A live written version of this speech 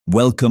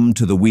Welcome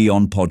to the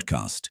WION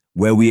podcast,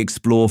 where we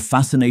explore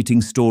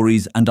fascinating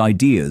stories and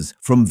ideas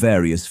from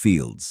various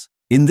fields.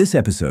 In this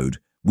episode,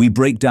 we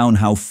break down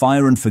how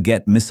fire and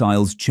forget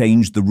missiles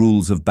changed the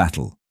rules of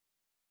battle.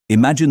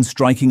 Imagine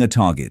striking a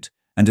target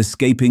and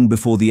escaping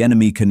before the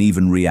enemy can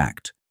even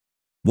react.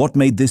 What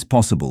made this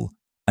possible,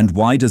 and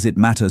why does it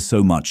matter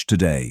so much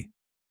today?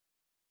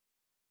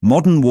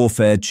 Modern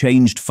warfare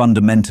changed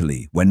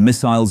fundamentally when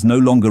missiles no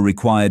longer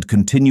required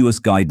continuous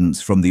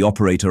guidance from the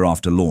operator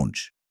after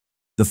launch.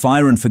 The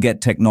fire and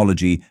forget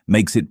technology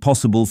makes it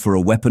possible for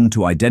a weapon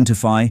to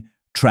identify,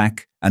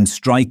 track, and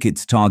strike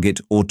its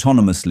target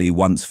autonomously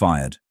once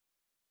fired.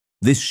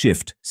 This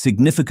shift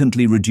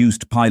significantly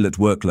reduced pilot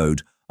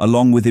workload,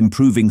 along with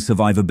improving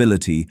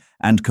survivability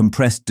and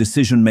compressed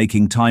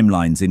decision-making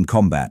timelines in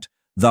combat,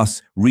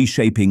 thus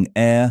reshaping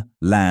air,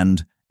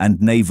 land,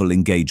 and naval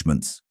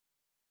engagements.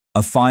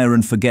 A fire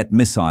and forget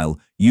missile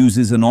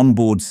uses an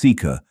onboard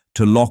seeker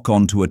to lock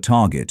onto a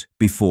target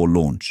before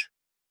launch.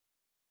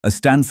 A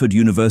Stanford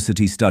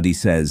University study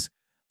says,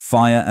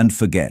 fire and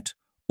forget,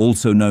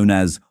 also known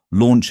as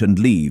launch and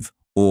leave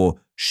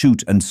or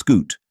shoot and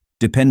scoot,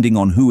 depending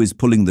on who is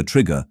pulling the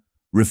trigger,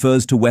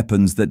 refers to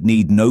weapons that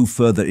need no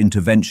further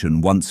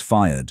intervention once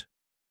fired.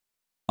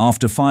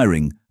 After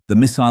firing, the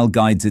missile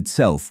guides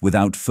itself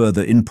without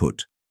further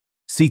input.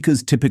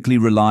 Seekers typically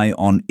rely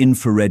on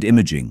infrared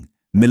imaging,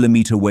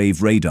 millimeter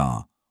wave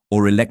radar,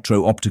 or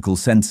electro-optical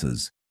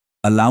sensors,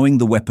 allowing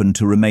the weapon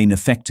to remain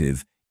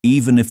effective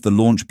even if the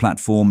launch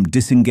platform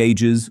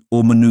disengages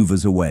or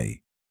maneuvers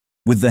away.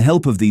 With the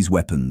help of these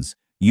weapons,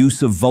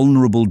 use of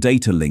vulnerable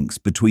data links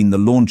between the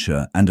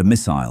launcher and a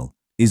missile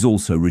is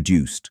also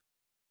reduced.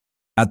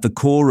 At the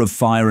core of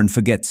fire and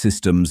forget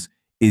systems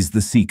is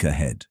the seeker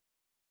head.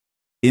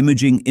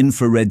 Imaging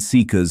infrared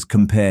seekers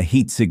compare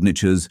heat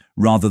signatures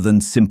rather than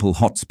simple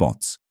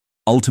hotspots,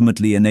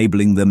 ultimately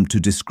enabling them to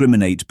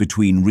discriminate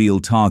between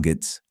real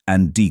targets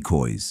and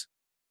decoys.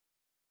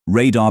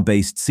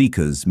 Radar-based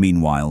seekers,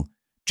 meanwhile,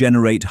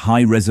 generate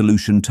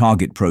high-resolution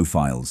target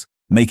profiles,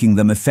 making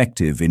them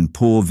effective in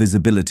poor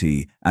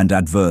visibility and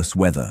adverse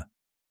weather.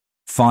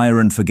 Fire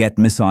and forget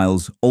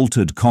missiles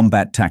altered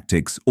combat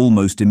tactics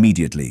almost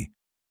immediately.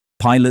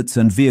 Pilots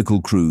and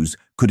vehicle crews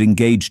could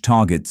engage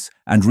targets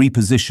and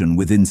reposition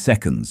within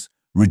seconds,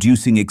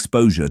 reducing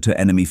exposure to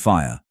enemy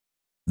fire.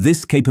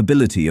 This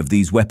capability of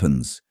these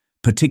weapons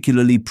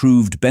particularly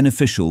proved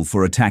beneficial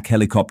for attack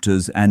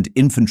helicopters and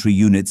infantry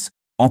units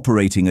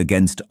operating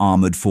against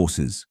armored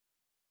forces.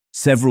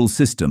 Several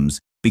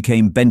systems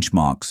became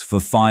benchmarks for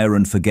fire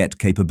and forget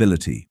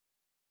capability.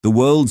 The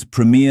world's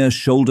premier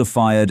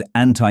shoulder-fired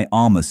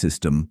anti-armor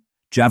system,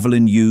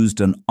 Javelin,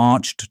 used an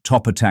arched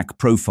top-attack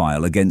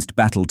profile against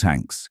battle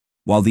tanks,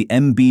 while the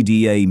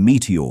MBDA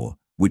Meteor,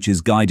 which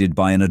is guided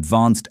by an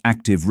advanced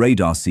active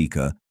radar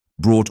seeker,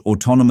 brought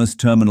autonomous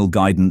terminal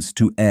guidance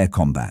to air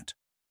combat.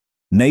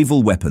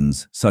 Naval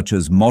weapons, such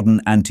as modern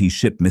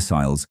anti-ship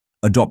missiles,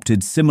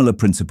 adopted similar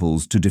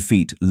principles to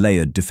defeat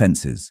layered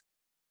defenses.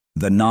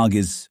 The NAG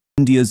is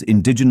India's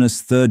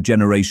indigenous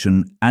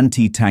third-generation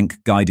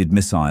anti-tank guided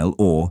missile,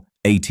 or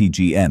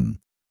ATGM,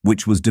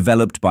 which was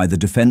developed by the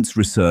Defense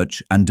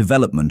Research and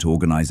Development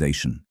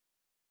Organization.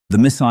 The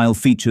missile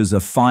features a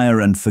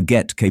fire and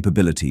forget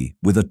capability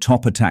with a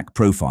top-attack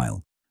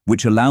profile,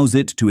 which allows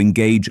it to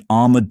engage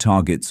armored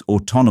targets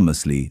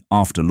autonomously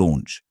after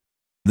launch.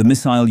 The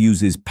missile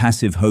uses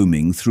passive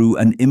homing through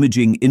an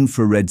imaging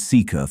infrared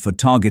seeker for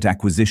target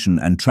acquisition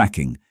and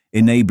tracking,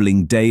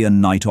 enabling day and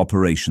night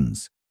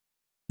operations.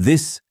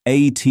 This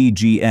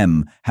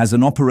ATGM has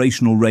an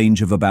operational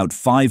range of about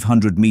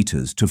 500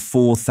 meters to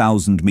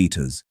 4,000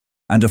 meters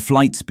and a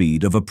flight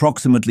speed of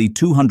approximately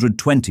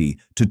 220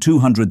 to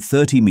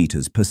 230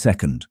 meters per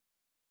second.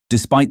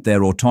 Despite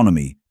their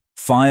autonomy,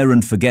 fire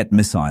and forget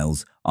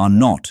missiles are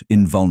not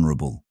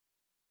invulnerable.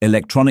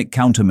 Electronic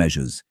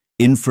countermeasures,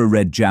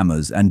 infrared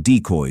jammers, and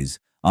decoys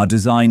are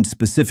designed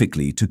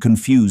specifically to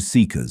confuse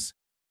seekers.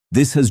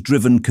 This has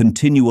driven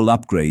continual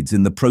upgrades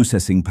in the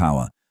processing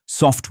power,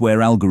 software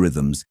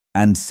algorithms,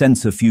 and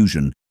sensor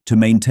fusion to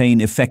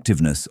maintain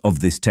effectiveness of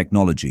this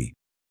technology.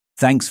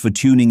 Thanks for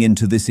tuning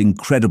into this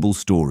incredible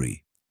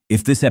story.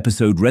 If this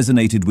episode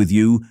resonated with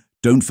you,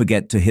 don't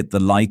forget to hit the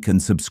like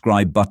and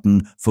subscribe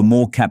button for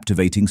more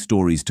captivating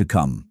stories to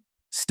come.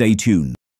 Stay tuned.